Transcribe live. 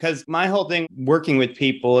Because my whole thing working with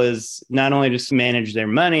people is not only just to manage their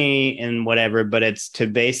money and whatever, but it's to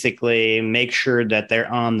basically make sure that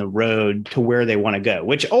they're on the road to where they want to go,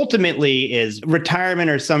 which ultimately is retirement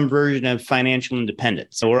or some version of financial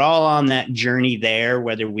independence. So we're all on that journey there,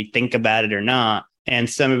 whether we think about it or not. And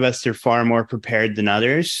some of us are far more prepared than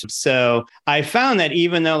others. So I found that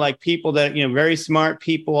even though like people that, very smart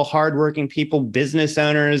people, hardworking people, business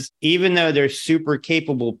owners, even though they're super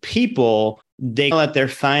capable people, they let their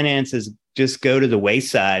finances just go to the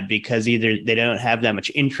wayside because either they don't have that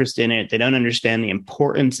much interest in it, they don't understand the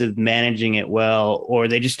importance of managing it well, or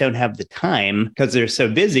they just don't have the time because they're so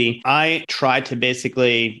busy. I try to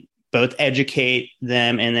basically both educate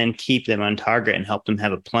them and then keep them on target and help them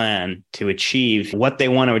have a plan to achieve what they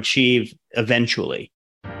want to achieve eventually.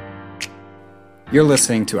 You're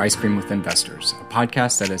listening to Ice Cream with Investors, a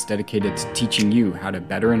podcast that is dedicated to teaching you how to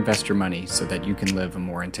better invest your money so that you can live a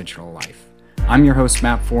more intentional life. I'm your host,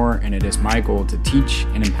 Matt Four, and it is my goal to teach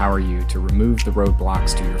and empower you to remove the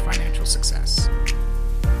roadblocks to your financial success.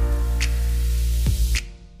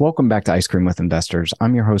 Welcome back to Ice Cream with Investors.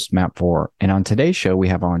 I'm your host, Matt Four, and on today's show, we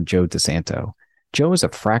have on Joe DeSanto. Joe is a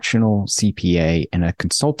fractional CPA and a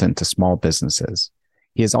consultant to small businesses.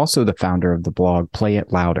 He is also the founder of the blog Play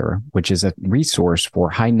It Louder, which is a resource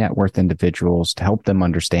for high net worth individuals to help them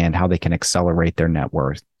understand how they can accelerate their net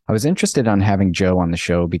worth. I was interested on having Joe on the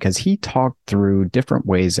show because he talked through different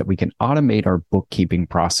ways that we can automate our bookkeeping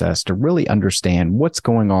process to really understand what's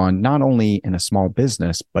going on, not only in a small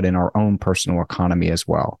business, but in our own personal economy as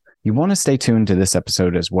well. You want to stay tuned to this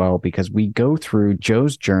episode as well, because we go through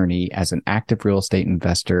Joe's journey as an active real estate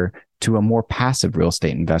investor to a more passive real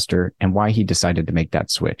estate investor and why he decided to make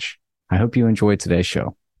that switch. I hope you enjoyed today's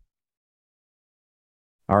show.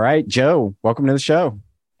 All right, Joe, welcome to the show.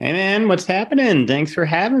 Hey, man, what's happening? Thanks for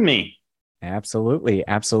having me. Absolutely.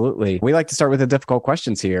 Absolutely. We like to start with the difficult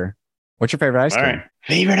questions here. What's your favorite ice cream? All right.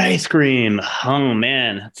 Favorite ice cream. Oh,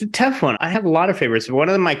 man, it's a tough one. I have a lot of favorites. One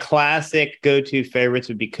of my classic go-to favorites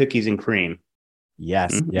would be cookies and cream.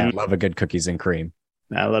 Yes. Mm-hmm. Yeah. I love a good cookies and cream.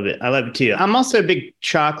 I love it. I love it too. I'm also a big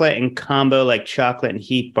chocolate and combo, like chocolate and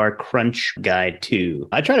Heath Bar Crunch guy too.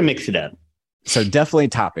 I try to mix it up. So definitely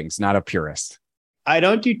toppings, not a purist. I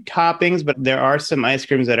don't do toppings, but there are some ice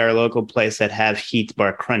creams at our local place that have Heath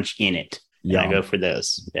Bar Crunch in it. Yeah, I go for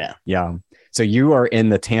those. Yeah. Yeah. So you are in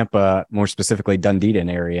the Tampa, more specifically Dunedin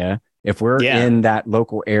area. If we're in that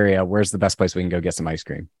local area, where's the best place we can go get some ice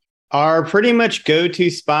cream? Our pretty much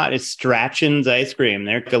go-to spot is Strachan's Ice Cream.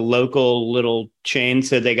 They're a local little chain.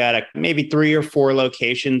 So they got maybe 3 or 4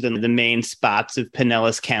 locations in the main spots of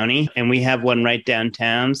Pinellas County. And we have one right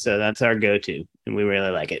downtown. So that's our go-to. And we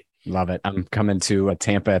really like it. Love it. I'm coming to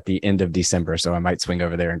Tampa at the end of December, so I might swing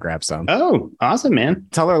over there and grab some. Oh, awesome, man.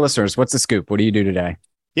 Tell our listeners, what's the scoop? What do you do today?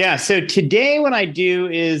 Yeah, so today what I do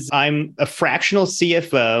is I'm a fractional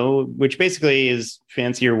CFO, which basically is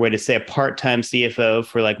fancier way to say a part-time CFO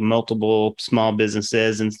for like multiple small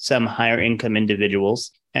businesses and some higher income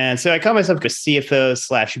individuals. And so I call myself a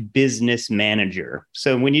CFO/business manager.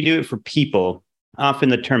 So when you do it for people, often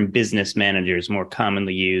the term business manager is more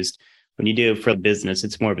commonly used. When you do it for business,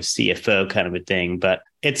 it's more of a CFO kind of a thing, but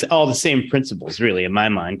it's all the same principles really in my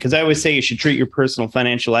mind, because I always say you should treat your personal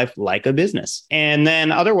financial life like a business. And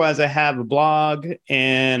then otherwise I have a blog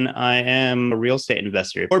and I am a real estate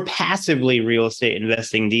investor, or passively real estate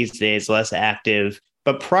investing these days, less active.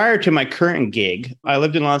 But prior to my current gig, I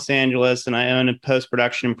lived in Los Angeles and I owned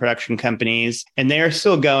post-production and production companies, and they are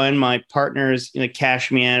still going. My partners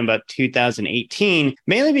cashed me in about 2018,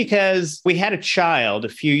 mainly because we had a child a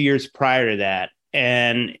few years prior to that.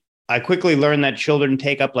 And I quickly learned that children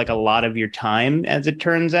take up like a lot of your time, as it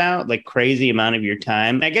turns out, like crazy amount of your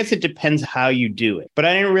time. I guess it depends how you do it. But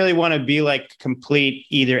I didn't really want to be like complete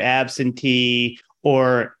either absentee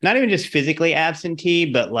or not even just physically absentee,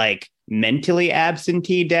 but like mentally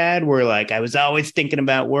absentee dad, where like I was always thinking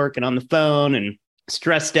about work and on the phone and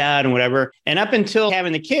stressed out and whatever. And up until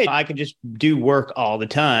having the kid, I could just do work all the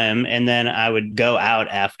time. And then I would go out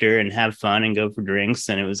after and have fun and go for drinks.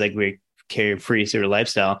 And it was like very carefree sort of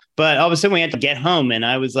lifestyle. But all of a sudden we had to get home and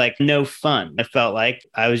I was like, no fun. I felt like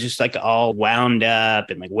I was just like all wound up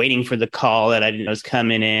and like waiting for the call that I didn't know was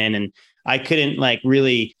coming in. And I couldn't like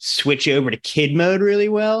really switch over to kid mode really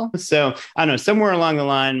well. So I don't know, somewhere along the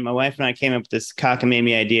line, my wife and I came up with this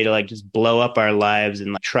cockamamie idea to like just blow up our lives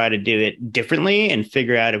and like try to do it differently and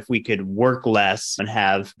figure out if we could work less and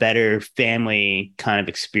have better family kind of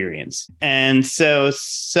experience. And so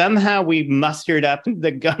somehow we mustered up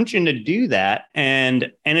the gumption to do that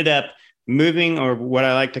and ended up moving, or what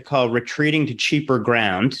I like to call retreating to cheaper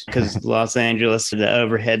ground, because Los Angeles, the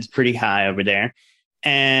overhead's pretty high over there.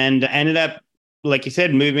 And I ended up like you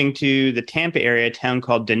said, moving to the Tampa area, a town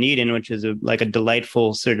called Dunedin, which is like a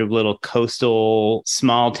delightful sort of little coastal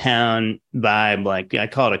small town vibe. Like I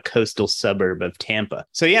call it a coastal suburb of Tampa.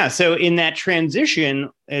 So yeah, so in that transition,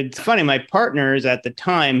 it's funny, my partners at the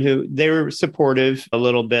time who they were supportive a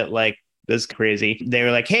little bit, like, this is crazy. They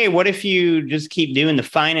were like, hey, what if you just keep doing the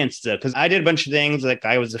finance stuff? Because I did a bunch of things. Like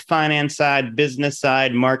I was the finance side, business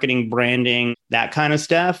side, marketing, branding, that kind of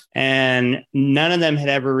stuff. And none of them had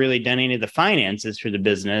ever really done any of the finances for the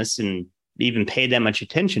business and even paid that much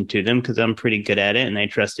attention to them because I'm pretty good at it and they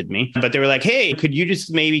trusted me. But they were like, hey, could you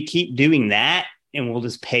just maybe keep doing that and we'll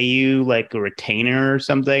just pay you like a retainer or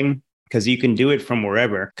something? Because you can do it from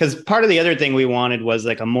wherever. Because part of the other thing we wanted was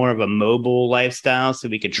like a more of a mobile lifestyle so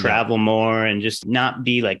we could travel more and just not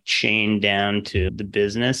be like chained down to the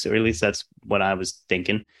business, or at least that's what I was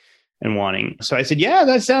thinking and wanting. So I said, yeah,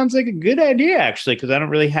 that sounds like a good idea, actually, because I don't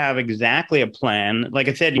really have exactly a plan. Like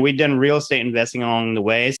I said, we've done real estate investing along the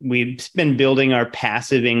way. We've been building our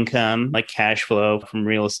passive income, like cash flow from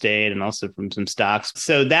real estate and also from some stocks.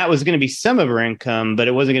 So that was going to be some of our income, but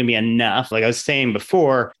it wasn't going to be enough. Like I was saying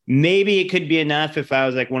before, maybe it could be enough if I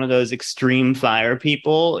was like one of those extreme fire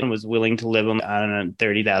people and was willing to live on, I don't know,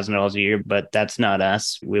 $30,000 a year, but that's not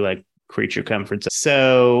us. We like creature comforts.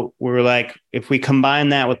 So we were like, if we combine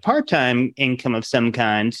that with part-time income of some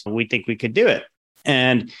kind, we think we could do it.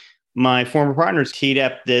 And my former partners teed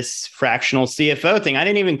up this fractional CFO thing. I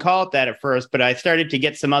didn't even call it that at first, but I started to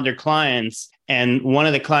get some other clients. And one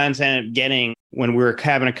of the clients I ended up getting, when we were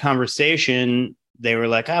having a conversation, they were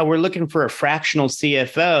like, oh, we're looking for a fractional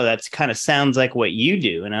CFO. That's kind of sounds like what you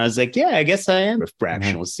do. And I was like, yeah, I guess I am a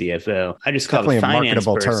fractional CFO. I just call it a finance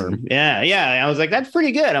marketable term. Yeah. I was like, that's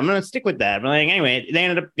pretty good. I'm going to stick with that. But like, anyway, they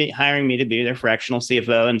ended up hiring me to be their fractional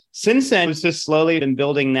CFO. And since then, it's just slowly been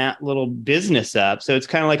building that little business up. So it's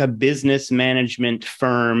kind of like a business management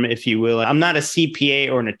firm, if you will. I'm not a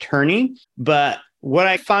CPA or an attorney, but what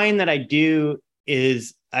I find that I do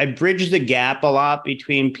is I bridge the gap a lot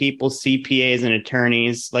between people, CPAs and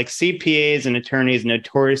attorneys. Like CPAs and attorneys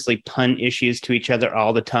notoriously punt issues to each other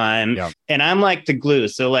all the time. Yeah. And I'm like the glue.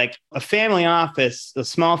 So like a family office, a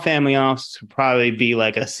small family office would probably be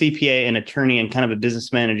like a CPA, an attorney, and kind of a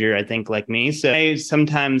business manager, I think, like me. So I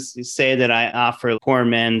sometimes say that I offer poor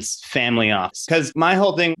men's family office because my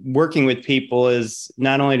whole thing working with people is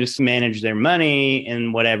not only just to manage their money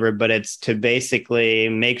and whatever, but it's to basically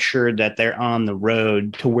make sure that they're on the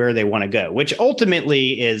road to where they want to go, which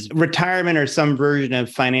ultimately is retirement or some version of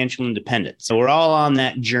financial independence. So we're all on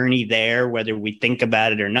that journey there, whether we think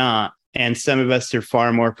about it or not. And some of us are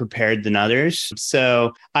far more prepared than others.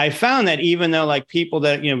 So I found that even though like people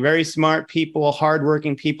that, very smart people,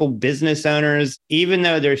 hardworking people, business owners, even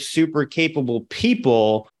though they're super capable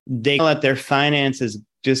people, they let their finances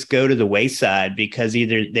just go to the wayside because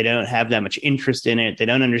either they don't have that much interest in it, they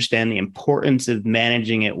don't understand the importance of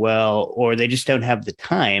managing it well, or they just don't have the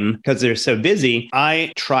time because they're so busy.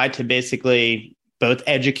 I try to basically both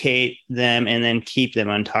educate them and then keep them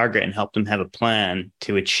on target and help them have a plan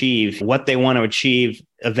to achieve what they want to achieve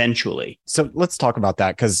eventually. So let's talk about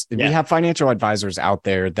that because we have financial advisors out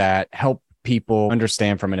there that help people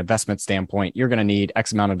understand from an investment standpoint, you're going to need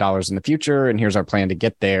X amount of dollars in the future, and here's our plan to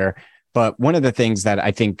get there. But one of the things that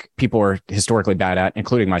I think people are historically bad at,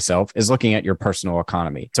 including myself, is looking at your personal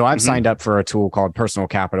economy. So I've signed up for a tool called Personal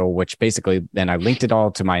Capital, which basically then I linked it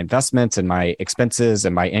all to my investments and my expenses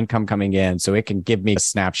and my income coming in. So it can give me a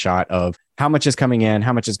snapshot of how much is coming in,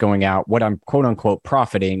 how much is going out, what I'm quote unquote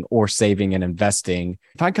profiting or saving and investing.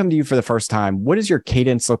 If I come to you for the first time, what does your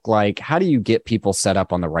cadence look like? How do you get people set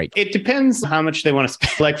up on the right? It depends how much they want to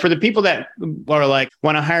spend. Like for the people that are like,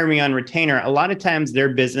 want to hire me on retainer, a lot of times they're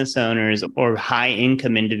business owners or high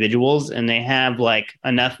income individuals, and they have like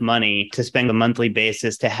enough money to spend a monthly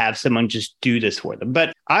basis to have someone just do this for them.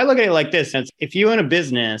 But I look at it like this. If you own a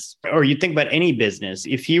business or you think about any business,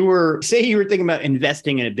 if you were, say you were thinking about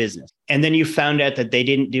investing in a business, and then you found out that they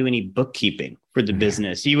didn't do any bookkeeping for the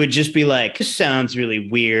business, you would just be like, this sounds really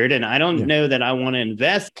weird. And I don't know that I want to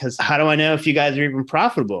invest because how do I know if you guys are even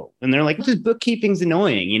profitable? And they're like, this bookkeeping's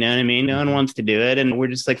annoying. You know what I mean? No one wants to do it. And we're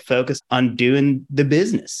just like focused on doing the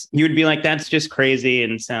business. You would be like, that's just crazy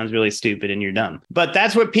and sounds really stupid and you're dumb. But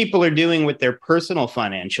that's what people are doing with their personal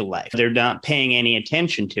financial life. They're not paying any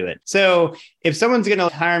attention to it. So if someone's going to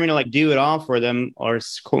hire me to like do it all for them or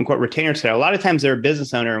quote unquote retainer style, a lot of times they're a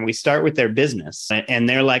business owner and we start with their business and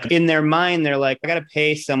they're like, in their mind, they're like, I got to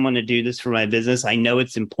pay someone to do this for my business. I know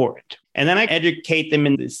it's important. And then I educate them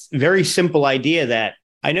in this very simple idea that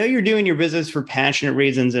I know you're doing your business for passionate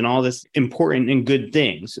reasons and all this important and good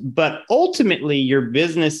things, but ultimately your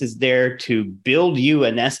business is there to build you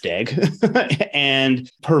a nest egg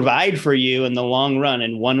and provide for you in the long run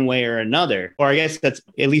in one way or another. Or I guess that's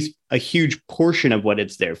at least a huge portion of what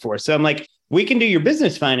it's there for. So I'm like, we can do your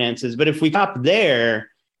business finances, but if we stop there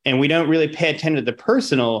and we don't really pay attention to the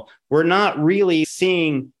personal, we're not really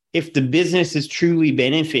seeing if the business is truly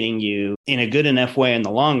benefiting you in a good enough way in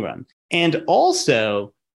the long run. And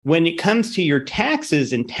also, when it comes to your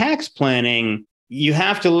taxes and tax planning, you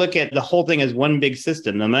have to look at the whole thing as one big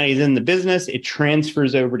system. The money's in the business, it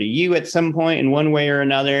transfers over to you at some point in one way or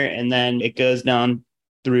another, and then it goes down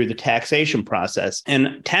through the taxation process.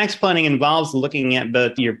 And tax planning involves looking at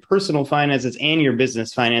both your personal finances and your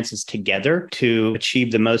business finances together to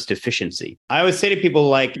achieve the most efficiency. I always say to people,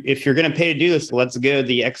 like, if you're going to pay to do this, let's go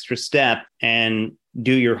the extra step and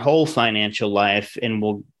do your whole financial life, and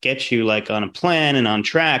we'll get you like on a plan and on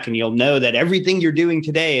track. And you'll know that everything you're doing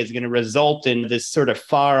today is going to result in this sort of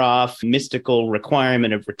far off mystical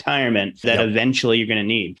requirement of retirement that eventually you're going to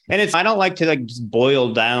need. And I don't like to like just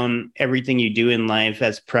boil down everything you do in life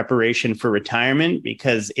as preparation for retirement,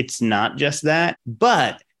 because it's not just that.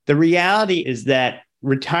 But the reality is that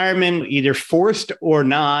retirement, either forced or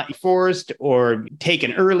not forced or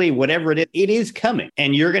taken early, whatever it is coming.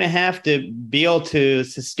 And you're going to have to be able to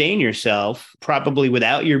sustain yourself, probably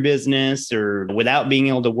without your business or without being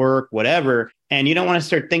able to work, whatever. And you don't want to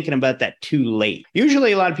start thinking about that too late.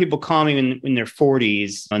 Usually a lot of people call me in their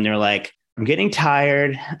 40s and they're like, I'm getting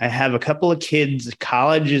tired. I have a couple of kids.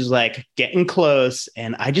 College is like getting close.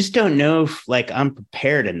 And I just don't know if like I'm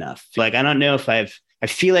prepared enough. Like, I don't know if I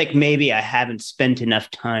feel like maybe I haven't spent enough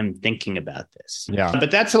time thinking about this. Yeah. But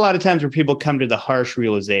that's a lot of times where people come to the harsh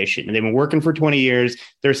realization. They've been working for 20 years.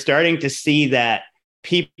 They're starting to see that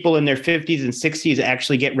people in their 50s and 60s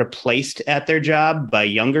actually get replaced at their job by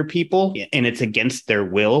younger people, and it's against their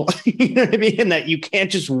will. You know what I mean? And that you can't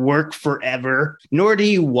just work forever, nor do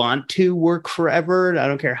you want to work forever. I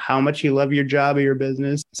don't care how much you love your job or your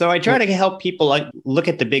business. So I try to help people like look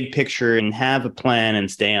at the big picture and have a plan and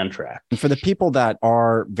stay on track. And for the people that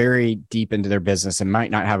are very deep into their business and might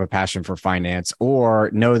not have a passion for finance, or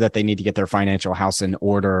know that they need to get their financial house in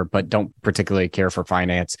order, but don't particularly care for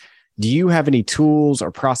finance, do you have any tools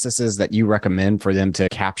or processes that you recommend for them to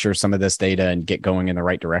capture some of this data and get going in the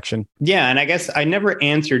right direction? Yeah. And I guess I never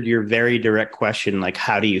answered your very direct question, like,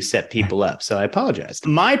 how do you set people up? So I apologize.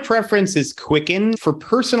 My preference is Quicken for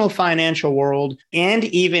personal financial world. And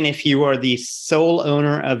even if you are the sole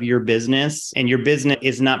owner of your business and your business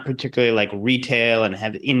is not particularly like retail and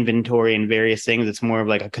have inventory and various things, it's more of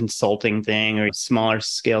like a consulting thing or a smaller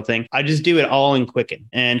scale thing. I just do it all in Quicken.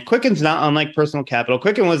 And Quicken's not unlike Personal Capital.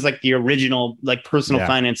 Quicken was like the original like personal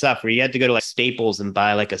finance software. You had to go to like Staples and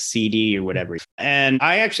buy like a CD or whatever. And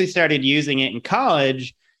I actually started using it in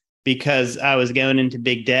college because I was going into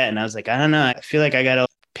big debt, and I was like, I don't know, I feel like I got to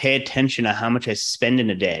pay attention to how much I spend in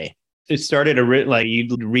a day. It started like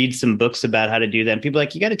you'd read some books about how to do that. And people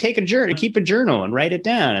like, you got to take a journal, keep a journal and write it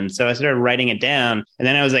down. And so I started writing it down. And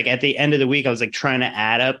then I was like, at the end of the week, I was like trying to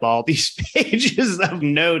add up all these pages of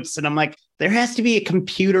notes. And I'm like, there has to be a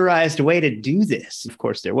computerized way to do this. Of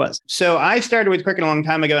course there was. So I started with Quicken a long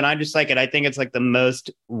time ago, and I just like it. I think it's like the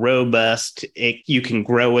most robust. You can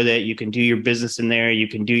grow with it. You can do your business in there. You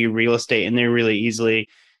can do your real estate in there really easily.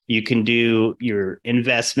 You can do your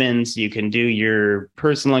investments, you can do your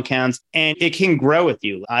personal accounts, and it can grow with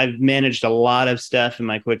you. I've managed a lot of stuff in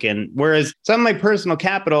my Quicken, whereas some of my Personal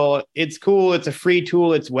Capital, it's cool. It's a free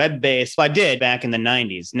tool. It's web-based. I did back in the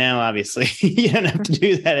 90s. Now, obviously, you don't have to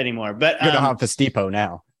do that anymore. But go to Office Depot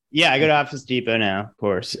now. Yeah, I go to Office Depot now, of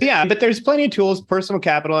course. Yeah, but there's plenty of tools. Personal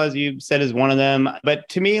Capital, as you said, is one of them. But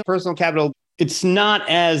to me, Personal Capital, it's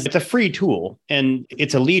a free tool, and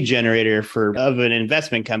it's a lead generator of an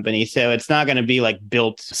investment company. So it's not going to be like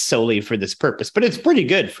built solely for this purpose, but it's pretty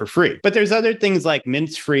good for free. But there's other things like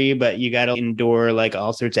Mint's free, but you got to endure like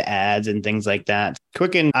all sorts of ads and things like that.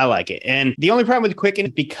 Quicken, I like it. And the only problem with Quicken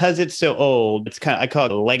is because it's so old, I call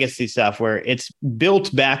it legacy software. It's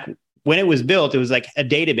built back. When it was built, it was like a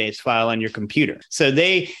database file on your computer. So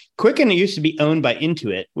Quicken used to be owned by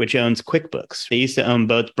Intuit, which owns QuickBooks. They used to own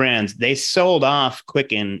both brands. They sold off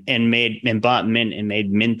Quicken and bought Mint and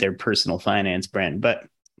made Mint their personal finance brand. But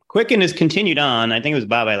Quicken has continued on. I think it was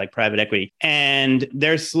bought by like private equity, and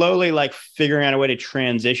they're slowly like figuring out a way to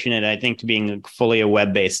transition it, I think, to being fully a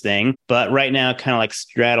web-based thing. But right now, it kind of like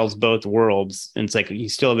straddles both worlds. And it's like you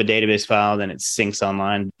still have a database file, then it syncs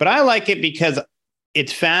online. But I like it because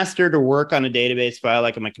it's faster to work on a database file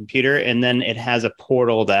like on my computer. And then it has a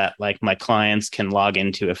portal that like my clients can log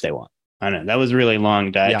into if they want. I know that was a really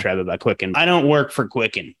long diatribe about Quicken. I don't work for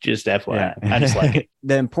Quicken, just FYI. I just like it.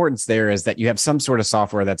 The importance there is that you have some sort of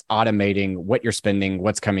software that's automating what you're spending,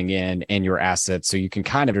 what's coming in, and your assets. So you can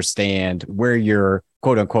kind of understand where you're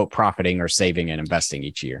quote unquote profiting or saving and investing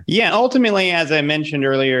each year. Yeah. Ultimately, as I mentioned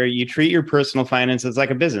earlier, you treat your personal finances like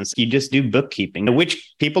a business. You just do bookkeeping,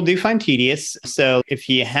 which people do find tedious. So if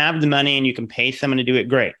you have the money and you can pay someone to do it,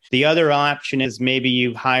 great. The other option is maybe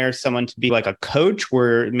you hire someone to be like a coach,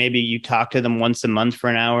 where maybe you talk to them once a month for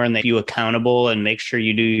an hour and they you accountable and make sure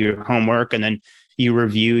you do your homework, and then you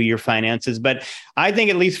review your finances. But I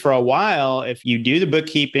think at least for a while, if you do the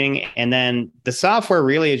bookkeeping and then the software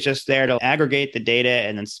really is just there to aggregate the data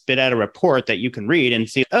and then spit out a report that you can read and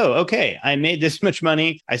see, oh, okay, I made this much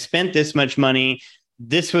money. I spent this much money.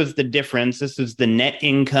 This was the difference. This is the net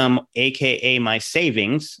income, AKA my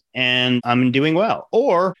savings, and I'm doing well.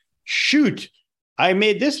 Or shoot, I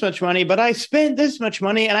made this much money, but I spent this much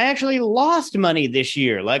money and I actually lost money this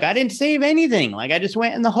year. Like I didn't save anything. Like I just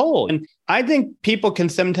went in the hole. And I think people can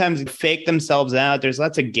sometimes fake themselves out. There's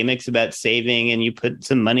lots of gimmicks about saving, and you put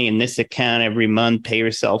some money in this account every month, pay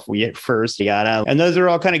yourself first, yada. And those are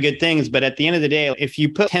all kind of good things. But at the end of the day, if you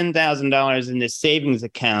put $10,000 in this savings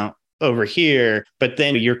account over here, but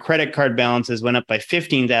then your credit card balances went up by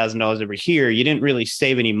 $15,000 over here, you didn't really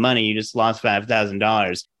save any money. You just lost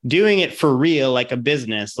 $5,000. Doing it for real, like a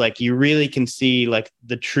business, like you really can see like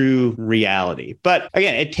the true reality. But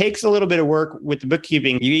again, it takes a little bit of work with the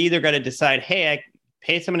bookkeeping. You either got to decide, hey, I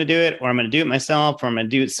pay someone to do it, or I'm going to do it myself, or I'm going to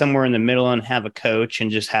do it somewhere in the middle and have a coach and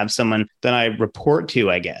just have someone that I report to,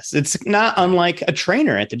 I guess. It's not unlike a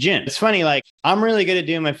trainer at the gym. It's funny, like I'm really good at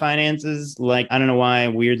doing my finances. Like, I don't know why I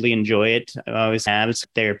weirdly enjoy it. I always have. It's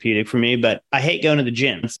therapeutic for me, but I hate going to the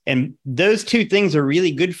gym. And those two things are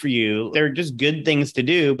really good for you. They're just good things to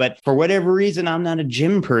do. But for whatever reason, I'm not a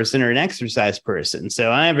gym person or an exercise person.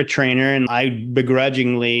 So I have a trainer and I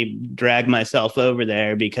begrudgingly drag myself over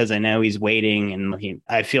there because I know he's waiting, and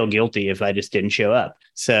I feel guilty if I just didn't show up.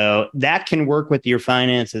 So that can work with your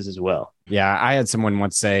finances as well. Yeah, I had someone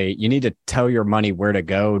once say, you need to tell your money where to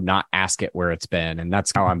go, not ask it where it's been. And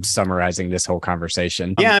that's how I'm summarizing this whole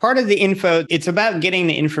conversation. Yeah, part of the info, it's about getting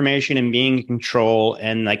the information and being in control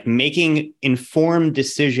and like making informed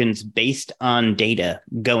decisions based on data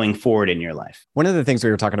going forward in your life. One of the things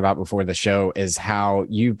we were talking about before the show is how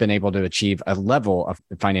you've been able to achieve a level of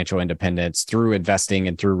financial independence through investing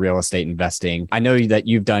and through real estate investing. I know that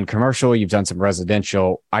you've done commercial, you've done some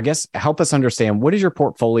residential. I guess help us understand, what does your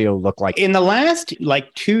portfolio look like? In the last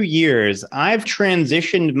 2 years, I've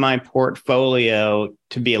transitioned my portfolio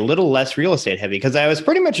to be a little less real estate heavy, because I was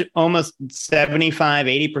pretty much almost 75,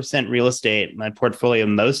 80% real estate, my portfolio,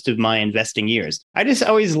 most of my investing years. I just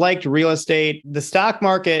always liked real estate. The stock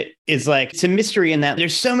market is like, it's a mystery in that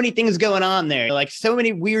there's so many things going on there. Like so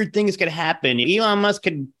many weird things could happen. Elon Musk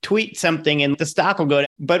could tweet something and the stock will go down.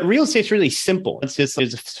 But real estate's really simple. It's just,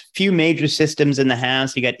 there's a few major systems in the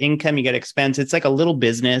house. You got income, you got expense. It's like a little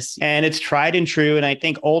business and it's tried and true. And I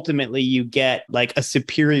think ultimately you get like a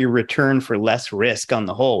superior return for less risk on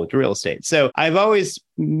the whole with real estate. So I've always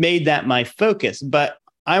made that my focus, but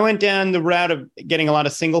I went down the route of getting a lot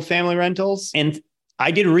of single family rentals, and I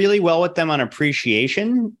did really well with them on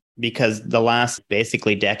appreciation because the last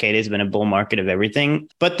basically decade has been a bull market of everything.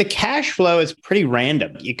 But the cash flow is pretty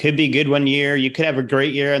random. You could be good one year, you could have a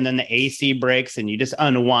great year, and then the AC breaks and you just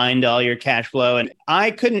unwind all your cash flow. And I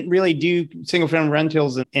couldn't really do single family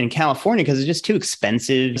rentals in California because it's just too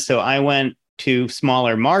expensive. So I went to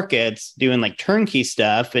smaller markets doing like turnkey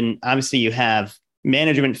stuff. And obviously you have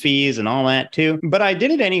management fees and all that too. But I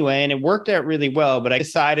did it anyway, and it worked out really well. But I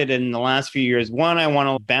decided in the last few years, one, I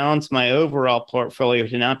want to balance my overall portfolio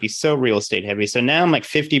to not be so real estate heavy. So now I'm like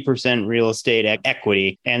 50% real estate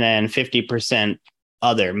equity and then 50%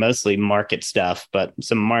 other, mostly market stuff, but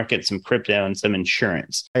some market, some crypto, and some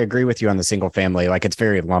insurance. I agree with you on the single family. Like, it's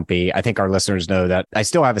very lumpy. I think our listeners know that I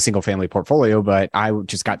still have a single family portfolio, but I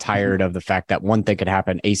just got tired of the fact that one thing could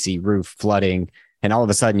happen, AC, roof, flooding, and all of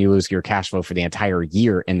a sudden you lose your cash flow for the entire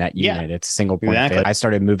year in that unit. Yeah, it's a single point. Exactly. I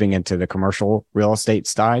started moving into the commercial real estate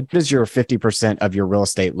side. What does your 50% of your real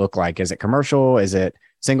estate look like? Is it commercial? Is it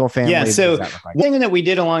single family? Yeah. So one thing that we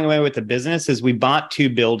did along the way with the business is we bought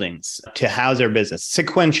 2 buildings to house our business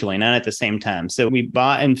sequentially, not at the same time. So we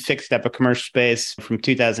bought and fixed up a commercial space from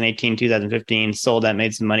 2018, 2015, sold that,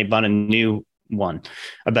 made some money, bought a new one,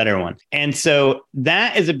 a better one. And so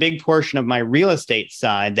that is a big portion of my real estate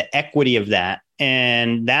side, the equity of that.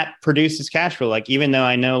 And that produces cash flow. Like, even though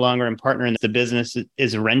I no longer am partner in the business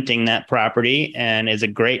is renting that property and is a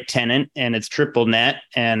great tenant and it's triple net,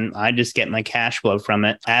 and I just get my cash flow from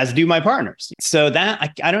it, as do my partners. So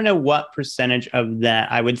that I don't know what percentage of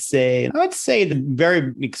that I would say the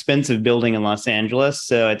very expensive building in Los Angeles.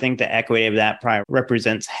 So I think the equity of that probably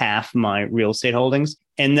represents half my real estate holdings.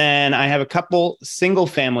 And then I have a couple single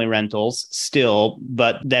family rentals still,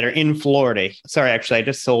 but that are in Florida. Sorry, actually, I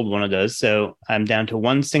just sold one of those. So I'm down to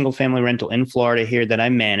one single family rental in Florida here that I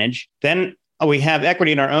manage. Then we have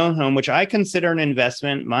equity in our own home, which I consider an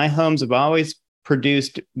investment. My homes have always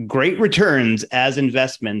produced great returns as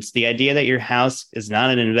investments. The idea that your house is not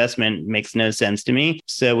an investment makes no sense to me.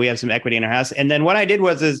 So we have some equity in our house. And then what I did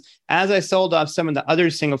was, as I sold off some of the other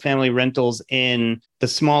single family rentals in the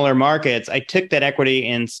smaller markets, I took that equity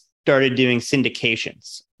and started doing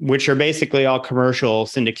syndications, which are basically all commercial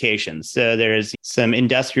syndications. So there's some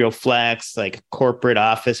industrial flex, like corporate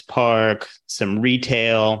office park, some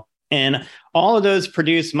retail, and all of those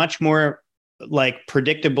produce much more like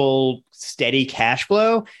predictable, steady cash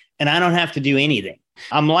flow. And I don't have to do anything.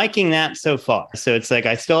 I'm liking that so far. So it's like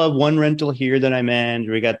I still have one rental here that I manage.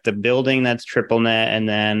 We got the building that's triple net, and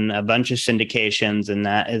then a bunch of syndications. And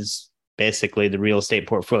that is basically the real estate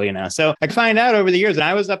portfolio now. So I find out over the years, and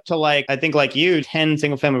I was up to I think like you, 10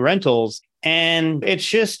 single family rentals. And it's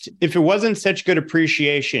just, if it wasn't such good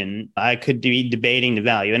appreciation, I could be debating the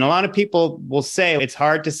value. And a lot of people will say it's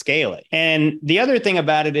hard to scale it. And the other thing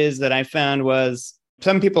about it is that I found was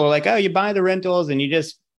some people are like, oh, you buy the rentals and you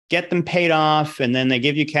just get them paid off, and then they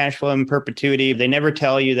give you cash flow in perpetuity. They never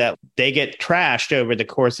tell you that they get trashed over the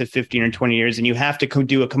course of 15 or 20 years, and you have to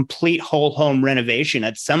do a complete whole home renovation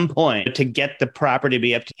at some point to get the property to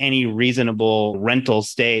be up to any reasonable rental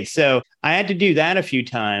state. So I had to do that a few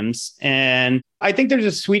times. And I think there's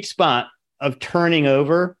a sweet spot of turning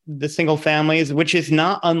over the single families, which is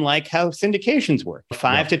not unlike how syndications work.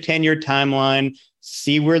 5 to 10 year timeline,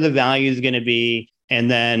 see where the value is going to be.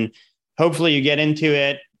 And then hopefully you get into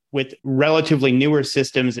it with relatively newer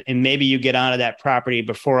systems, and maybe you get onto that property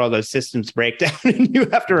before all those systems break down and you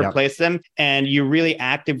have to replace them, and you really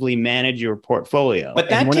actively manage your portfolio. But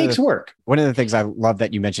that takes work. One of the things I love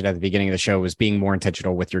that you mentioned at the beginning of the show was being more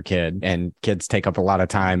intentional with your kid, and kids take up a lot of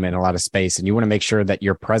time and a lot of space, and you want to make sure that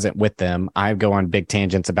you're present with them. I go on big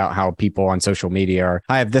tangents about how people on social media are,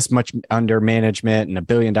 I have this much under management and $1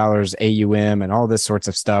 billion AUM and all this sorts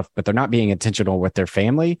of stuff, but they're not being intentional with their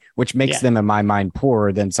family, which makes them, in my mind,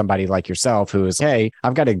 poorer than somebody like yourself who is, hey,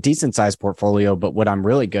 I've got a decent sized portfolio, but what I'm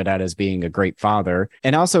really good at is being a great father.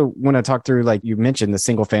 And I also want to talk through, like you mentioned, the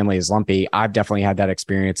single family is lumpy. I've definitely had that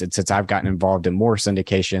experience. And since I've gotten involved in more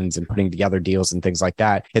syndications and putting together deals and things like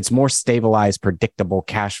that, it's more stabilized, predictable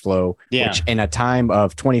cash flow, which in a time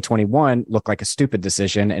of 2021 looked like a stupid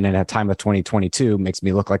decision. And in a time of 2022 makes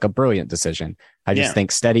me look like a brilliant decision. I just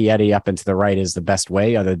think steady Eddie up and to the right is the best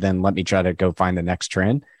way, other than let me try to go find the next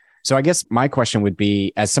trend. So I guess my question would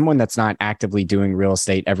be, as someone that's not actively doing real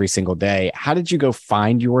estate every single day, how did you go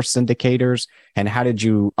find your syndicators, and how did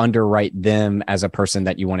you underwrite them as a person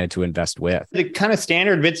that you wanted to invest with? The kind of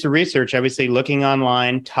standard bits of research, obviously looking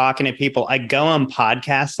online, talking to people. I go on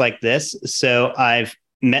podcasts like this. So I've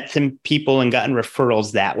met some people and gotten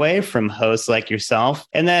referrals that way from hosts like yourself.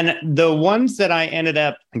 And then the ones that I ended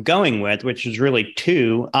up going with, which is really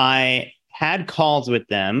two, I had calls with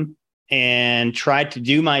them and tried to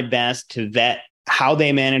do my best to vet how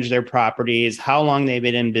they manage their properties, how long they've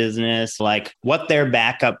been in business, like what their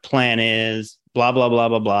backup plan is, blah, blah, blah,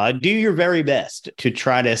 blah, blah. Do your very best to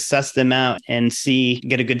try to suss them out and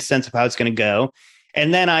get a good sense of how it's going to go.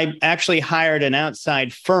 And then I actually hired an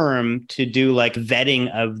outside firm to do like vetting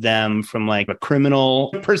of them from like a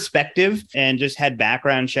criminal perspective, and just had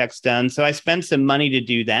background checks done. So I spent some money to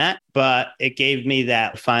do that, but it gave me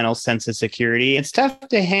that final sense of security. It's tough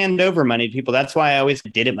to hand over money to people. That's why I always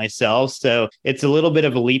did it myself. So it's a little bit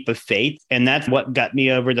of a leap of faith. And that's what got me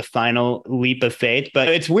over the final leap of faith. But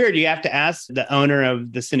it's weird. You have to ask the owner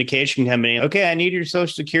of the syndication company, okay, I need your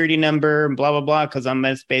social security number, blah, blah, blah, because I'm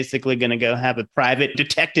just basically going to go have a private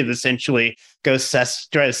detective essentially go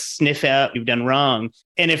try to sniff out you've done wrong.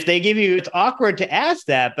 And if they give you, it's awkward to ask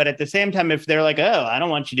that. But at the same time, if they're like, oh, I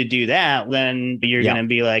don't want you to do that, then you're going to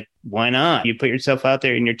be like, why not? You put yourself out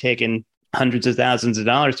there and you're taking hundreds of thousands of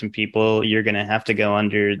dollars from people, you're going to have to go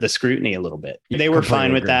under the scrutiny a little bit. They were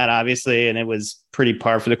fine with that, obviously, and it was pretty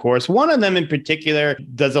par for the course. One of them in particular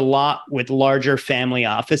does a lot with larger family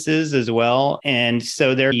offices as well. And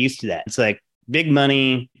so they're used to that. It's like, big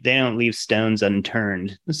money, they don't leave stones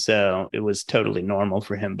unturned. So it was totally normal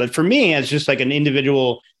for him. But for me, as just like an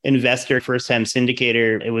individual investor, first-time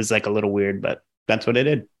syndicator, it was like a little weird, but that's what I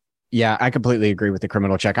did. Yeah, I completely agree with the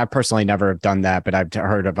criminal check. I personally never have done that, but I've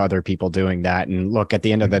heard of other people doing that. And look, at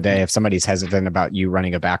the end of the day, if somebody's hesitant about you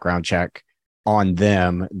running a background check on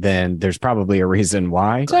them, then there's probably a reason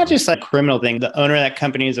why. It's not just like a criminal thing. The owner of that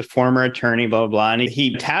company is a former attorney, blah, blah, blah. And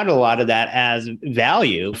he touted a lot of that as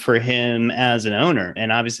value for him as an owner.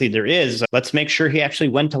 And obviously there is, let's make sure he actually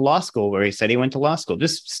went to law school where he said he went to law school,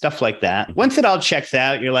 just stuff like that. Once it all checks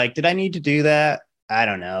out, you're like, did I need to do that? I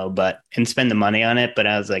don't know, and spend the money on it. But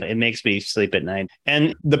I was like, it makes me sleep at night.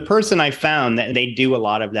 And the person I found that they do a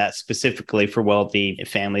lot of that specifically for wealthy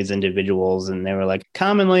families, individuals. And they were like,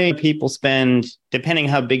 commonly people spend, depending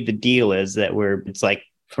how big the deal is, it's like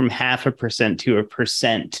from 0.5% to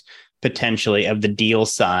 1% potentially of the deal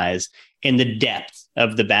size in the depth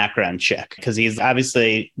of the background check. Because he's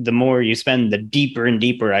obviously, the more you spend, the deeper and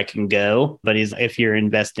deeper I can go. But if you're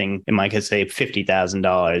investing in, like I say,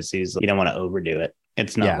 $50,000, you don't want to overdo it.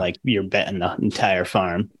 It's not like you're betting the entire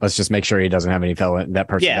farm. Let's just make sure he doesn't have any that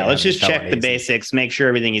person. Yeah, let's just check the basics, make sure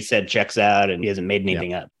everything he said checks out and he hasn't made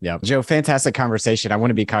anything up. Yeah. Joe, fantastic conversation. I want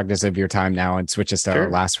to be cognizant of your time now and switch us to our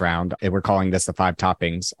last round. We're calling this the 5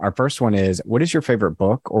 toppings. Our first one is, what is your favorite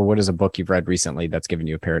book, or what is a book you've read recently that's given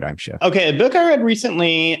you a paradigm shift? Okay, a book I read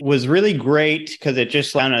recently was really great because it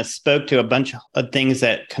just kind of spoke to a bunch of things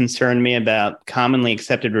that concern me about commonly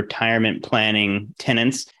accepted retirement planning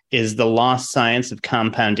tenets. Is The Lost Science of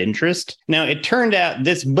Compound Interest. Now, it turned out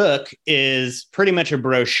this book is pretty much a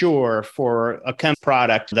brochure for a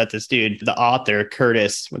product that this dude, the author,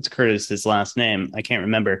 Curtis, what's Curtis's last name? I can't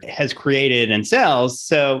remember, has created and sells.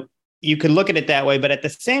 So you could look at it that way. But at the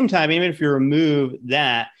same time, even if you remove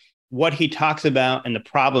that, what he talks about and the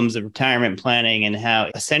problems of retirement planning and how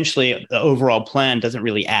essentially the overall plan doesn't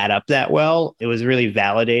really add up that well. It was really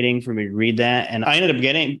validating for me to read that. And I ended up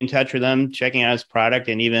getting in touch with him, checking out his product,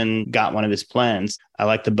 and even got one of his plans. I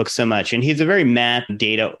like the book so much. And he's a very math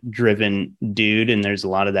data driven dude. And there's a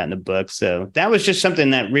lot of that in the book. So that was just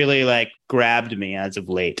something that really grabbed me as of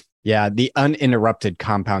late. Yeah, the uninterrupted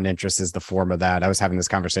compound interest is the form of that. I was having this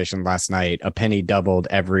conversation last night. A penny doubled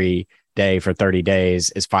every day for 30 days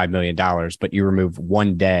is $5 million, but you remove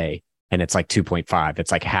one day and it's like 2.5.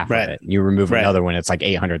 It's like half of it. You remove another one, it's like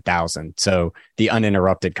 800,000. So the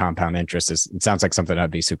uninterrupted compound interest it sounds like something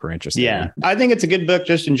I'd be super interested in. I think it's a good book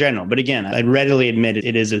just in general. But again, I'd readily admit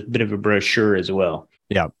it is a bit of a brochure as well.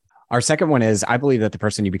 Yeah. Our second one is, I believe that the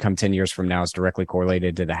person you become 10 years from now is directly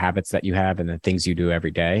correlated to the habits that you have and the things you do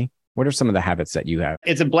every day. What are some of the habits that you have?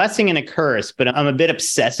 It's a blessing and a curse, but I'm a bit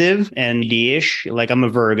obsessive and D-ish. Like I'm a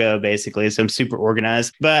Virgo, basically, so I'm super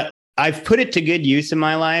organized. But I've put it to good use in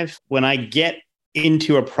my life. When I get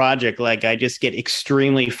into a project, I just get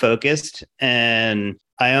extremely focused and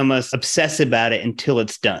I almost obsess about it until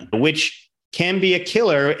it's done, which can be a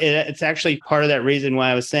killer. It's actually part of that reason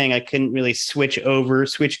why I was saying I couldn't really switch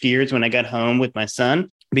gears when I got home with my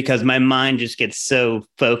son, because my mind just gets so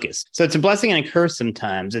focused. So it's a blessing and a curse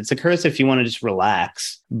sometimes. It's a curse if you want to just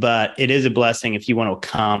relax, but it is a blessing if you want to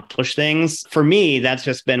accomplish things. For me, that's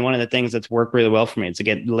just been one of the things that's worked really well for me. It's to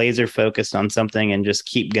get laser focused on something and just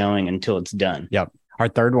keep going until it's done. Yep. Our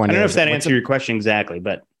third one I don't know if that answered your question exactly,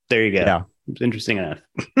 but there you go. Yeah. It's interesting enough.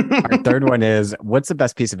 Our third one is, what's the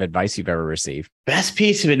best piece of advice you've ever received? Best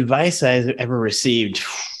piece of advice I've ever received?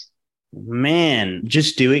 Man,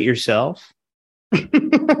 just do it yourself.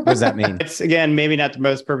 What does that mean? It's, again, maybe not the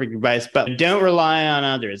most perfect advice, but don't rely on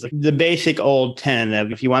others. The basic old 10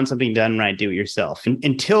 of, if you want something done right, do it yourself.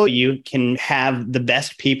 Until you can have the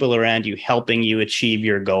best people around you helping you achieve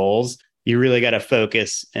your goals, you really got to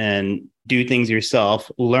focus and do things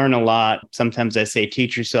yourself, learn a lot. Sometimes I say,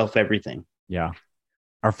 teach yourself everything. Yeah.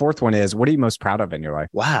 Our fourth one is, what are you most proud of in your life?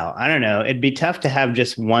 Wow. I don't know. It'd be tough to have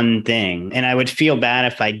just one thing. And I would feel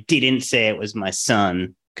bad if I didn't say it was my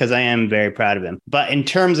son, because I am very proud of him. But in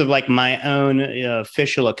terms of my own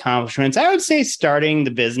official accomplishments, I would say starting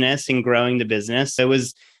the business and growing the business.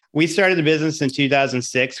 We started the business in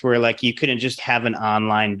 2006 where you couldn't just have an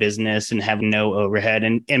online business and have no overhead.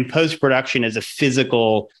 And post-production is a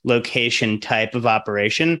physical location type of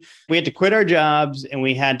operation. We had to quit our jobs and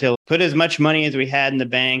we had to put as much money as we had in the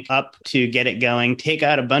bank up to get it going, take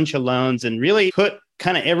out a bunch of loans and really put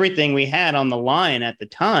kind of everything we had on the line at the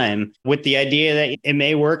time with the idea that it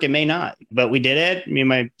may work, it may not. But we did it, me and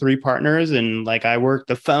my 3 partners. And I worked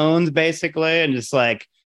the phones basically and just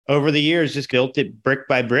over the years, just built it brick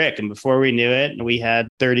by brick. And before we knew it, we had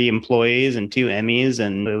 30 employees and 2 Emmys.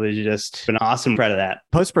 And it was just an awesome part of that.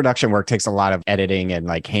 Post-production work takes a lot of editing and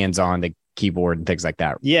hands-on the keyboard and things like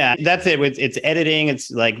that. Yeah, that's it. It's editing. It's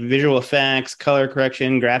visual effects, color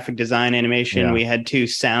correction, graphic design, animation. Yeah. We had 2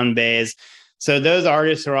 sound bays. So those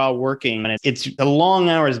artists are all working, and it's a long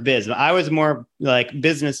hours biz. I was more like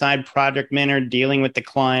business side, project manager, dealing with the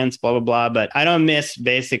clients, blah, blah, blah. But I don't miss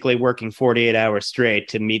basically working 48 hours straight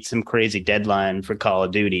to meet some crazy deadline for Call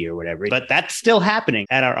of Duty or whatever. But that's still happening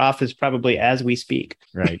at our office probably as we speak.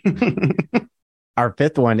 Right. Our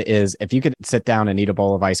fifth one is, if you could sit down and eat a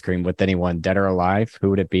bowl of ice cream with anyone, dead or alive,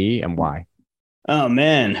 who would it be and why? Oh,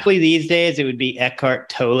 man. Probably these days, it would be Eckhart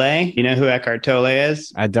Tolle. You know who Eckhart Tolle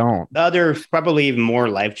is? I don't. The other, probably even more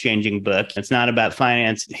life-changing book. It's not about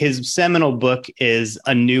finance. His seminal book is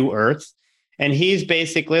A New Earth. And he's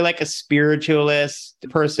basically like a spiritualist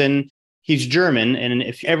person. He's German. And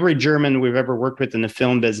if every German we've ever worked with in the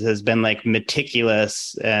film business has been like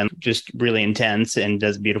meticulous and just really intense and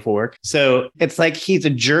does beautiful work. So it's like he's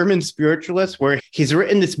a German spiritualist where he's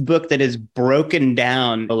written this book that is broken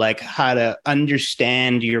down like how to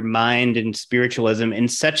understand your mind and spiritualism in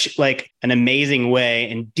such like an amazing way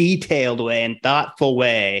and detailed way and thoughtful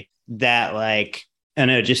way that like, I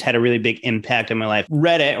know it just had a really big impact on my life.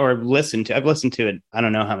 Read it or listened to. I've listened to it. I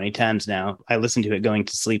don't know how many times now. I listened to it going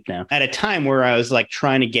to sleep now. At a time where I was like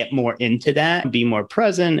trying to get more into that, be more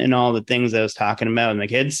present and all the things I was talking about with my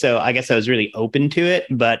kids. So I guess I was really open to it,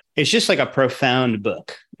 but it's just like a profound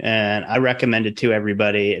book. And I recommend it to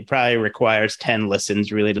everybody. It probably requires 10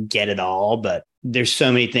 listens really to get it all, but there's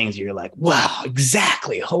so many things you're like, wow,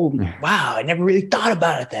 exactly. Wow, I never really thought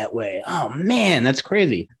about it that way. Oh man, that's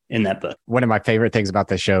crazy in that book. One of my favorite things about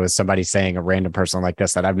this show is somebody saying a random person like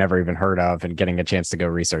this that I've never even heard of and getting a chance to go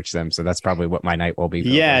research them. So that's probably what my night will be.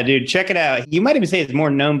 Yeah, dude, check it out. You might even say it's more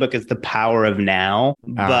known book as The Power of Now,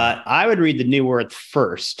 but I would read The New Earth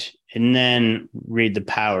first and then read The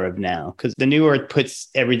Power of Now, because The New Earth puts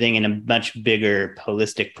everything in a much bigger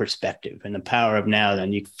holistic perspective. And The Power of Now,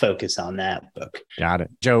 then you focus on that book. Got it.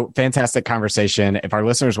 Joe, fantastic conversation. If our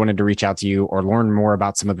listeners wanted to reach out to you or learn more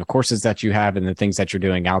about some of the courses that you have and the things that you're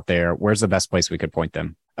doing out there, where's the best place we could point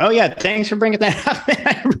them? Oh, yeah. Thanks for bringing that up.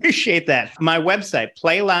 I appreciate that. My website,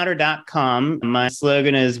 playlouder.com. My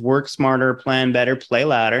slogan is work smarter, plan better, play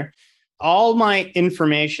louder. All my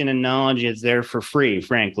information and knowledge is there for free,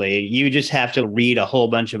 frankly. You just have to read a whole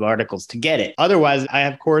bunch of articles to get it. Otherwise, I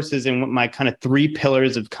have courses in my kind of 3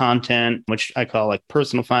 pillars of content, which I call like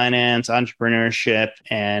personal finance, entrepreneurship,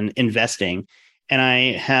 and investing. And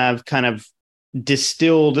I have kind of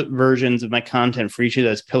distilled versions of my content for each of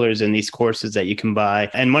those pillars in these courses that you can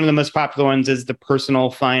buy. And one of the most popular ones is the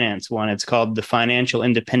personal finance one. It's called the Financial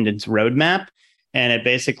Independence Roadmap. And it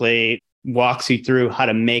basically walks you through how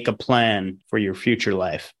to make a plan for your future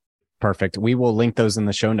life. Perfect. We will link those in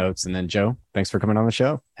the show notes. And then Joe, thanks for coming on the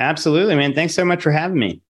show. Absolutely, man. Thanks so much for having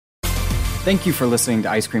me. Thank you for listening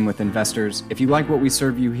to Ice Cream with Investors. If you like what we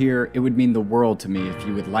serve you here, it would mean the world to me if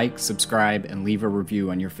you would like, subscribe, and leave a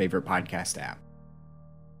review on your favorite podcast app.